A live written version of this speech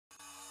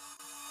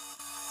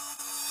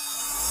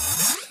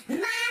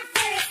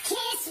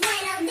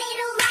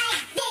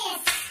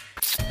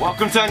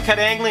Welcome to Uncut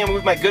Angling. I'm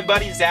with my good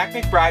buddy Zach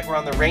McBride. We're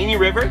on the Rainy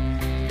River,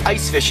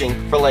 ice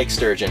fishing for lake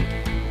sturgeon.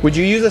 Would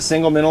you use a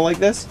single minnow like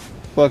this?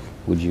 Look.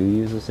 Would you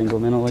use a single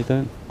minnow like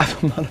that?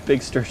 I'm not a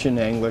big sturgeon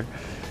angler.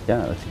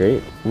 Yeah, that's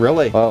great.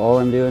 Really? Well, all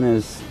I'm doing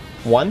is...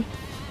 One?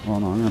 Well,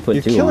 no, I'm going to put two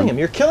on. You're killing him.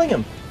 You're killing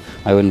him.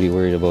 I wouldn't be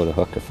worried about a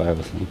hook if I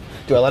was him.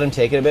 Do I let him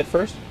take it a bit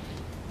first?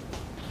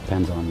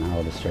 Depends on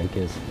how the strike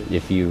is.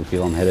 If you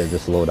feel him hit it,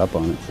 just load up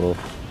on it slow.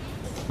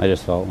 I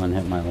just felt one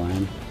hit my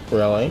line.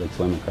 Really? Like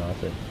swim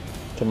across it.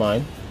 To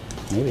mine?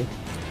 Maybe.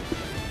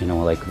 You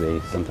know, like they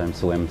sometimes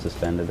swim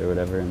suspended or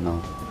whatever, and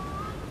they'll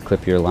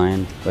clip your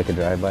line like a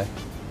drive-by.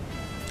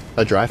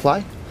 A dry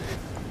fly?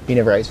 You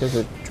never ice fish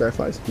with dry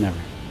flies? Never.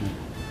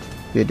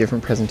 Be a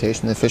different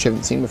presentation than fish I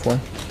haven't seen before.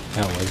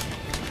 Yeah, it would.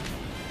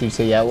 Did you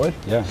say yeah, it would?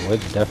 Yeah, it would,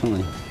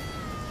 definitely.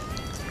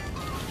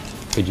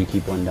 Could you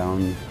keep one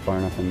down far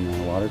enough in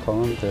the water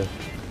column to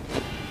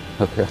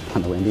hook her up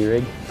on the windy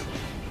rig?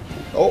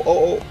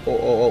 Oh.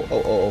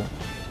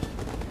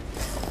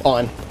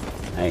 On.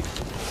 Hey.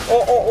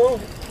 Oh.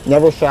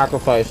 Never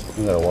sacrificed.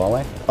 You got a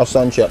walleye? A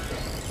sun chip.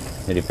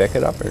 Did he pick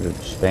it up or did he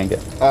just spank it?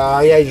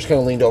 Yeah, he just kind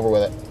of leaned over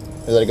with it.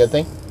 Is that a good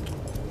thing?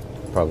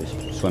 Probably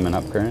swimming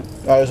up current.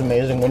 That was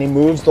amazing. When he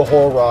moves the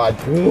whole rod.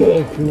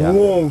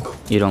 Yeah.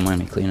 You don't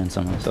mind me cleaning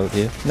some of this out, do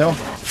you? No.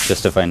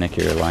 Just if I nick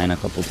your line a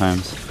couple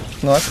times.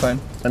 No, that's fine.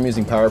 I'm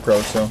using Power Pro,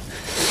 so.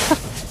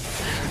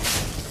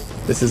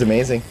 This is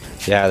amazing.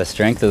 Yeah, the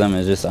strength of them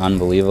is just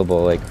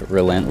unbelievable, like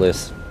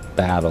relentless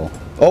battle.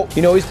 Oh,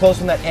 you know he's close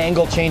when that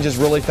angle changes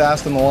really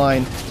fast on the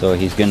line. So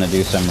he's gonna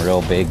do some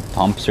real big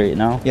pumps right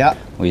now. Yeah.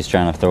 He's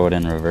trying to throw it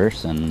in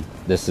reverse, and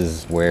this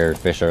is where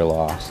fish are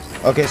lost.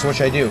 Okay, so what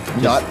should I do?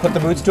 Not put the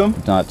boots to him?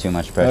 Not too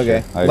much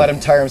pressure. Okay. Let him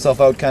tire himself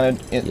out kind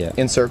of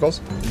in circles.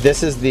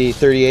 This is the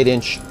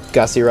 38-inch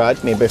Gussie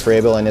rod made by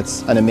Frabill, and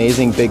it's an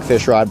amazing big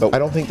fish rod, but I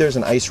don't think there's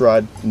an ice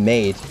rod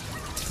made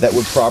that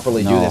would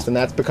properly do this, and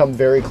that's become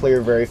very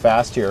clear very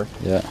fast here.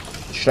 Yeah.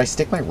 Should I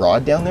stick my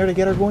rod down there to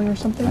get her going or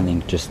something? I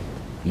think just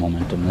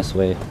momentum this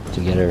way to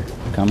get her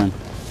coming.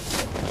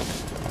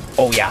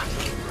 Oh yeah,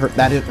 her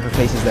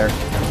face is there.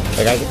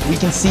 Like we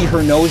can see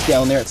her nose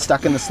down there. It's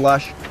stuck in the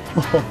slush.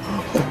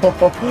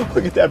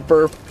 Look at that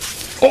burp.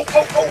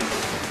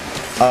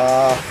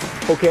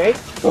 Okay.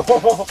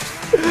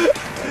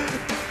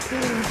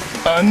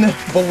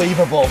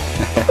 Unbelievable.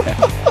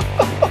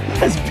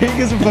 As big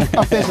as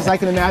a fish as I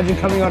can imagine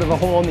coming out of a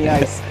hole in the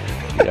ice.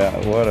 Yeah,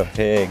 what a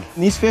pig.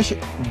 These fish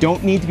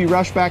don't need to be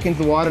rushed back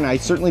into the water, and I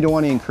certainly don't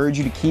want to encourage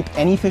you to keep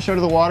any fish out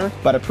of the water,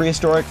 but a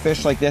prehistoric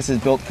fish like this is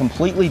built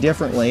completely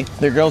differently.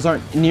 Their gills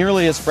aren't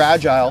nearly as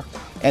fragile,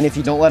 and if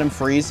you don't let them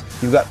freeze,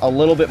 you've got a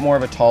little bit more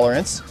of a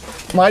tolerance.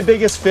 My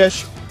biggest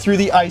fish through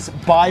the ice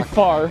by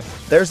far,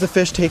 there's the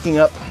fish taking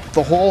up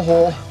the whole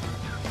hole.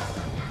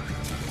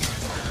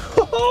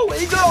 Oh,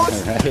 he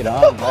goes! Right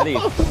on, buddy.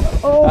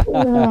 Oh,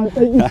 man.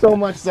 Thank you so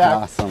much, Zach.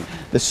 Awesome.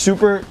 The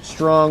super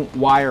strong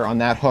wire on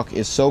that hook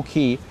is so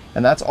key,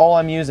 and that's all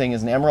I'm using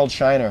is an emerald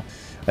shiner.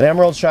 An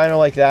emerald shiner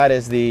like that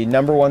is the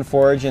 #1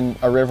 forage in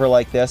a river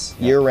like this,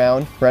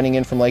 year-round, running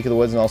in from Lake of the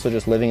Woods and also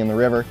just living in the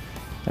river.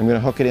 I'm going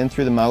to hook it in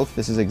through the mouth.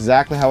 This is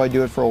exactly how I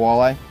do it for a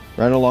walleye.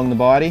 Run along the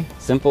body.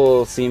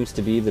 Simple seems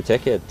to be the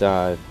ticket.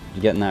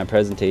 Getting that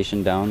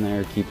presentation down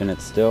there, keeping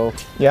it still.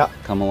 Yeah.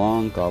 Come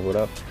along, gobble it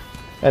up.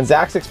 And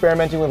Zach's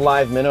experimenting with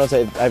live minnows.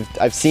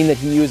 I've seen that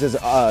he uses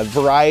a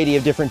variety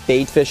of different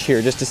bait fish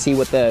here just to see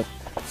what the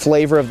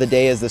flavor of the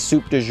day is, the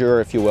soup du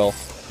jour, if you will.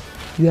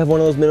 You have one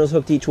of those minnows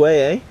hooked each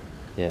way, eh?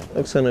 Yeah.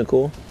 Looks kind of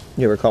cool.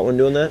 You ever caught one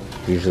doing that?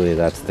 Usually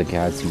that's the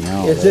cat's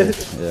meow. Is it?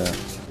 Yeah.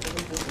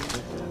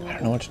 I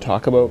don't know what to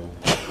talk about.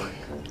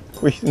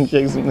 Recent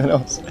jigs and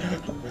minnows.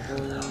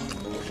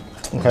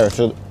 Okay,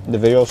 so the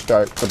video will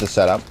start with the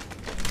setup.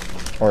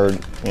 Or,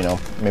 you know,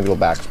 maybe it'll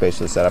backspace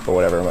the setup or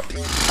whatever.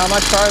 How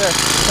much farther?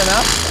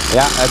 Enough?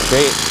 Yeah, that's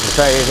great. Let's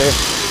try it here.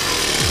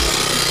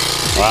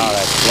 Wow,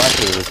 that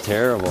slushy was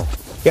terrible.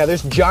 Yeah,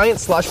 there's giant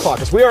slush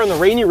pockets. We are on the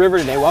Rainy River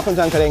today. Welcome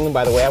to Uncut Angling,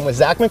 by the way. I'm with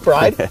Zach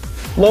McBride,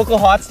 local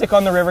hot stick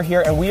on the river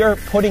here, and we are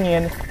putting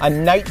in a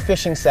night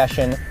fishing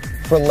session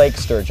for lake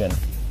sturgeon.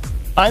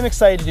 I'm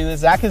excited to do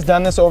this. Zach has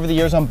done this over the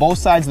years on both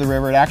sides of the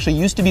river. It actually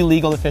used to be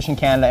legal to fish in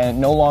Canada, and it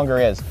no longer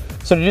is.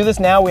 So to do this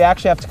now, we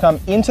actually have to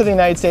come into the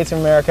United States of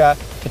America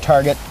to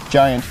target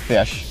giant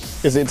fish.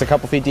 It's a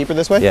couple feet deeper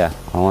this way? Yeah,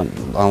 I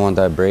want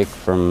that break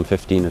from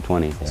 15 to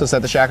 20. So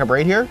set the shack up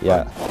right here?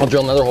 Yeah. I'll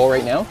drill another hole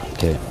right now.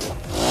 Okay.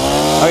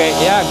 Okay,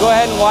 yeah, go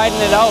ahead and widen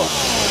it out.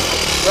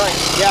 Right,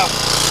 yeah.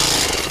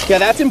 Yeah,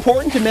 that's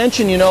important to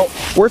mention, you know,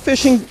 we're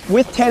fishing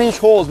with 10-inch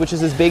holes, which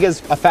is as big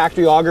as a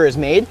factory auger is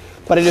made,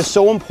 but it is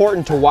so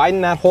important to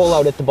widen that hole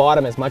out at the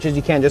bottom as much as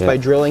you can just by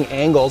drilling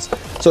angles.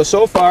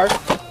 So far,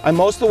 I'm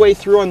most of the way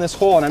through on this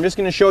hole, and I'm just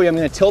gonna show you, I'm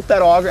gonna tilt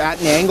that auger at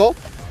an angle.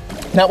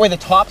 That way the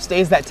top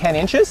stays that 10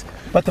 inches,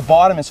 but the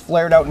bottom is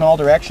flared out in all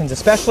directions,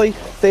 especially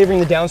favoring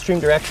the downstream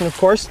direction, of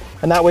course,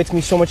 and that way it's gonna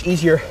be so much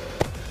easier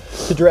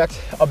to direct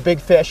a big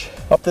fish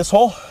up this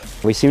hole.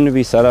 We seem to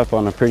be set up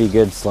on a pretty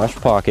good slush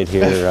pocket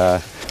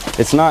here.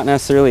 It's not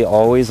necessarily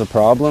always a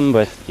problem,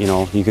 but you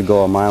know, you could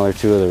go a mile or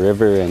two of the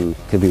river and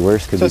could be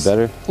worse, could be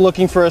better.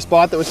 Looking for a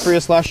spot that was free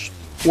of slush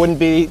wouldn't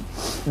be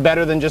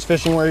better than just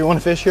fishing where you want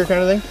to fish here,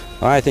 kind of thing?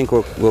 Well, I think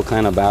we'll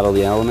kind of battle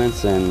the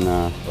elements, and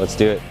let's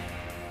do it.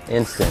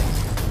 Instant.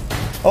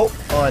 Oh,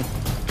 on.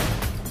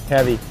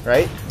 Heavy,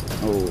 right?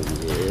 Oh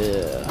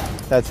yeah.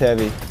 That's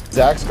heavy.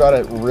 Zach's got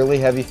a really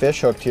heavy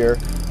fish hooked here.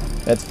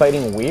 That's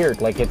fighting weird.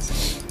 Like it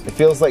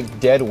feels like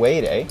dead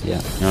weight, eh?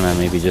 Yeah. You wanna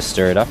maybe just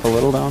stir it up a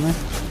little down there?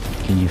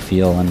 Can you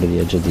feel under the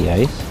edge of the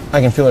ice?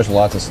 I can feel there's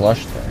lots of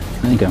slush there.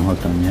 I think I'm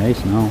hooked on the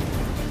ice now.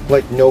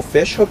 Like no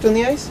fish hooked on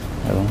the ice?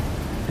 I don't.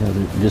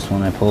 Yeah, just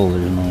when I pull,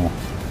 there's no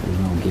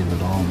give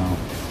at all now.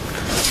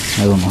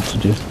 I don't know what to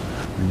do.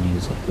 I'm gonna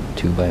use like a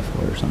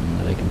 2x4 or something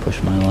that I can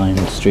push my line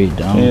straight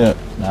down. Yeah.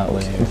 That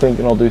way. I'm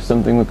thinking I'll do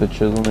something with the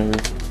chisel maybe.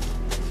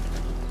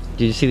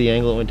 Did you see the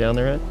angle it went down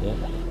there at? Yeah.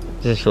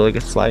 Does it feel like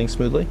it's sliding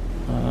smoothly?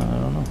 I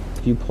don't know.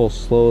 If you pull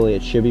slowly,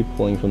 it should be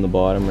pulling from the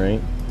bottom,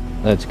 right?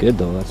 That's good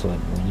though. That's what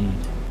we need.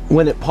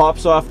 When it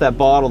pops off that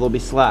bottle, there'll be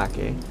slack,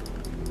 eh?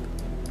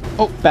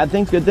 Oh, bad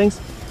things, good things.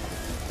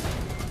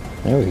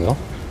 There we go.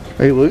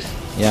 Are you loose?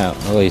 Yeah,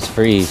 well, he's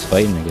free, he's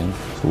fighting again.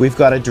 So we've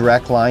got a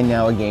direct line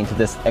now again to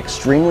this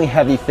extremely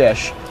heavy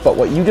fish, but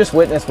what you just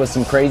witnessed was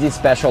some crazy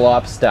special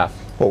ops stuff.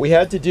 What we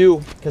had to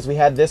do, because we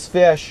had this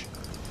fish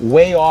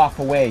way off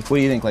away. What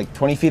do you think, like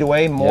 20 feet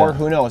away, more? Yeah.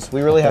 Who knows?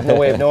 We really have no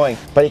way of knowing.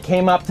 But he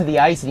came up to the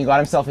ice and he got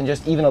himself in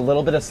just even a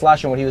little bit of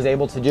slush, and what he was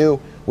able to do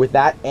with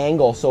that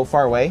angle so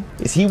far away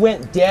is he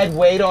went dead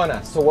weight on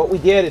us. So what we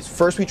did is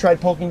first we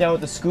tried poking down with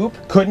the scoop,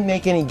 couldn't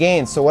make any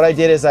gains. So what I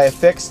did is I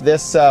affixed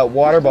this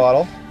water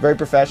bottle very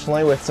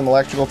professionally with some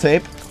electrical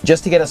tape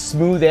just to get a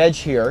smooth edge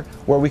here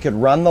where we could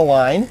run the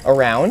line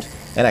around,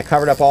 and I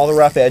covered up all the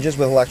rough edges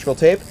with electrical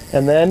tape.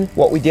 And then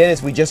what we did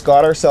is we just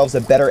got ourselves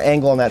a better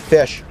angle on that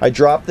fish. I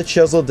dropped the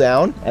chisel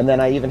down, and then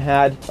I even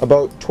had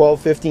about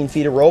 12-15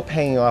 feet of rope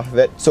hanging off of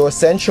it. So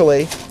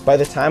essentially, by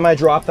the time I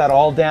dropped that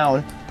all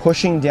down,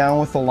 pushing down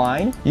with the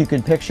line, you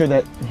could picture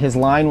that his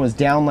line was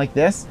down like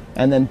this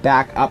and then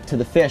back up to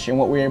the fish. And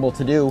what we were able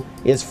to do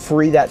is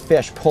free that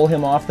fish, pull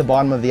him off the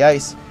bottom of the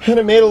ice. And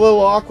it made a little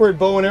awkward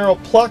bow and arrow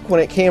pluck when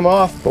it came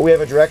off, but we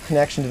have a direct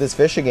connection to this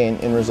fish again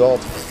in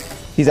result.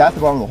 He's at the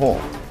bottom of the hole.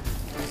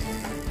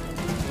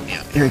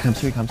 Yeah, here he comes,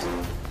 here he comes.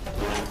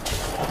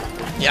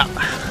 Yeah.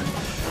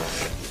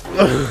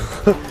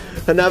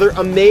 Another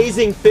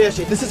amazing fish.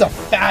 This is a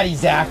fatty,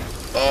 Zach.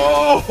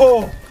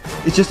 Oh!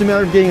 It's just a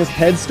matter of getting his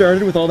head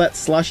started with all that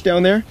slush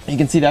down there. You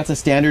can see that's a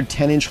standard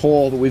 10-inch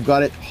hole, but we've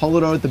got it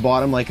hollowed out at the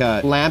bottom like a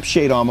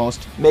lampshade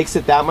almost. Makes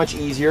it that much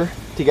easier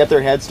to get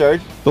their head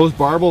started. Those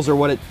barbels are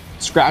what it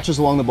scratches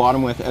along the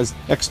bottom with as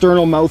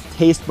external mouth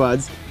taste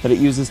buds that it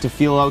uses to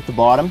feel out the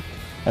bottom,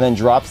 and then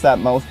drops that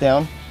mouth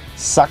down,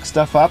 sucks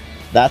stuff up.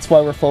 That's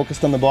why we're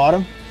focused on the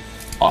bottom.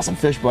 Awesome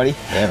fish, buddy.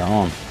 Get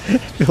on.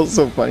 It feels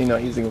so funny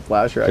not using a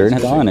flash rod. Turn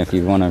it on if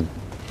you want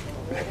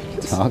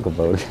to talk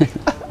about it.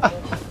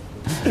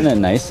 Isn't it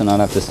nice to not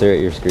have to stare at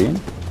your screen?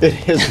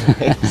 It is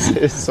nice. It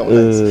is so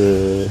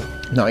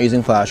nice. Not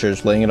using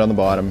flashers, laying it on the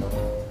bottom.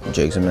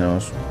 Jigs and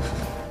minnows.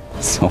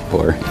 So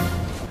boring.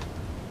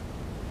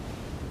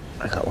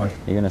 I got one.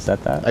 You gonna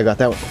set that? I got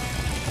that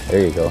one.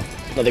 There you go.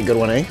 Another good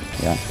one, eh?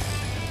 Yeah.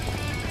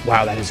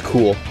 Wow, that is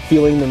cool.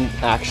 Feeling them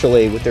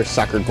actually with their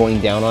sucker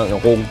going down on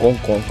it. Gong, gong,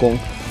 gong, gong.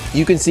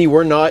 You can see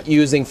we're not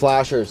using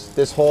flashers.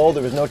 This hole,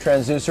 there was no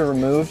transducer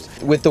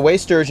removed. With the way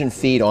sturgeon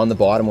feed on the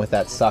bottom with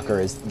that sucker,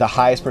 is the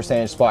highest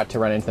percentage spot to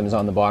run into them is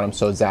on the bottom.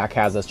 So Zach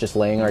has us just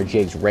laying our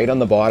jigs right on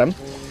the bottom,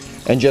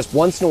 and just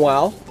once in a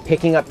while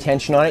picking up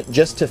tension on it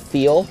just to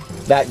feel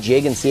that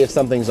jig and see if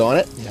something's on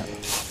it. Yeah.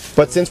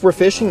 But since we're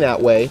fishing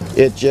that way,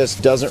 it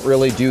just doesn't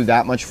really do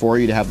that much for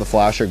you to have the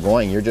flasher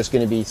going. You're just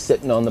going to be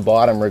sitting on the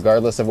bottom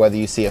regardless of whether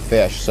you see a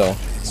fish. So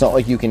it's not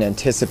like you can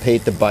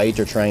anticipate the bite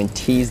or try and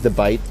tease the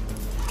bite.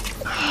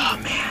 Oh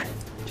man,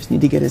 just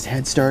need to get his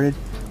head started.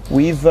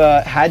 We've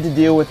had to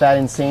deal with that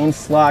insane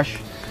slush,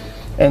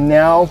 and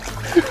now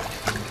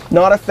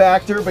not a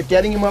factor, but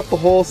getting him up the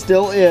hole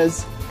still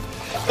is.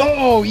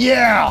 Oh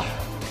yeah.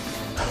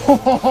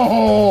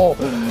 Oh,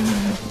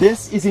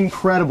 this is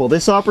incredible.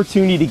 This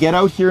opportunity to get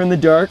out here in the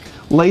dark,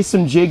 lay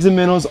some jigs and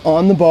minnows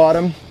on the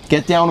bottom,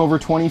 get down over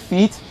 20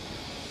 feet,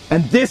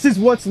 and this is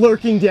what's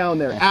lurking down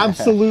there.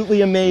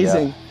 Absolutely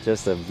amazing. Yeah,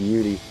 just a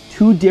beauty.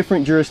 Two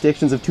different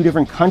jurisdictions of two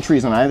different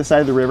countries on either side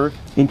of the river.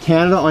 In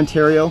Canada,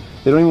 Ontario,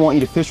 they don't even want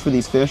you to fish for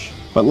these fish.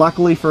 But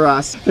luckily for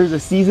us, there's a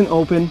season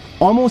open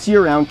almost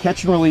year-round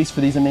catch and release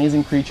for these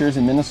amazing creatures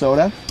in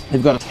Minnesota.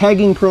 They've got a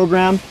tagging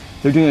program.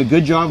 They're doing a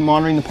good job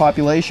monitoring the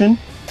population.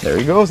 There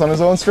he goes on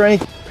his own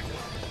strength.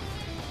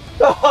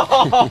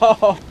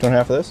 Don't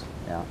have this?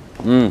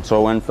 Yeah.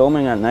 So when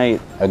filming at night,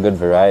 a good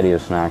variety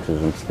of snacks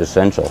is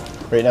essential.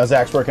 Right now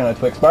Zach's working on a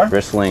Twix bar.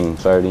 Bristling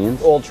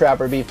sardines. Old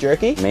Trapper beef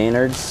jerky.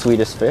 Maynard's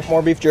sweetest fish.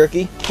 More beef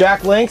jerky.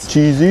 Jack Link's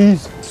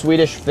cheesies.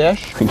 Swedish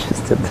fish. We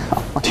just did that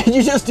one. Did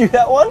you just do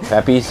that one?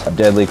 Peppies, a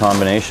deadly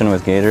combination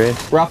with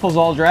Gatorade. Ruffles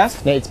all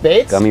dressed. Nate's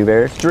Baits. Gummy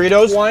bears.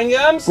 Doritos. Wine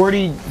gums.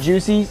 Gordy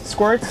Juicy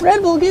Squirts.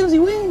 Red Bull gives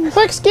you wings.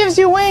 Fix gives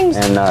you wings.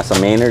 And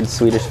some Maynard's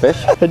Swedish fish.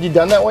 Had you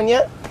done that one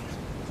yet?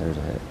 There's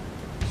a hit.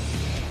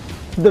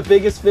 The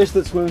biggest fish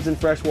that swims in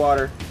fresh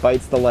water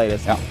bites the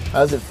lightest. Yeah. How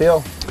does it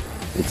feel?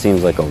 It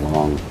seems like a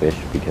long fish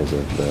because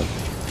of the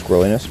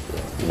Squirreliness.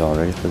 He's all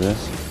ready for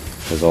this.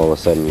 Because all of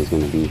a sudden he's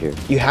going to be here.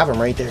 You have him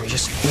right there. He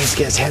just needs to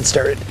get his head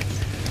started.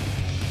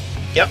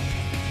 Yep.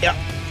 Yep.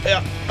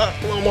 Yep. A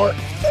little more.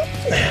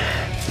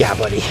 Yeah,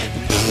 buddy.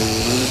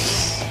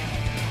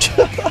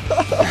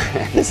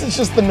 This is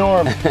just the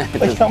norm.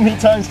 Like, how many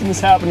times can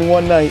this happen in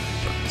one night?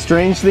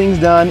 Strange things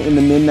done in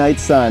the midnight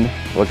sun.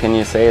 What can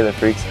you say? The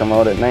freaks come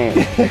out at night.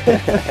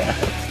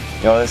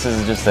 This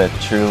is just a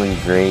truly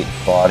great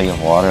body of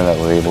water that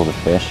we're able to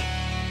fish.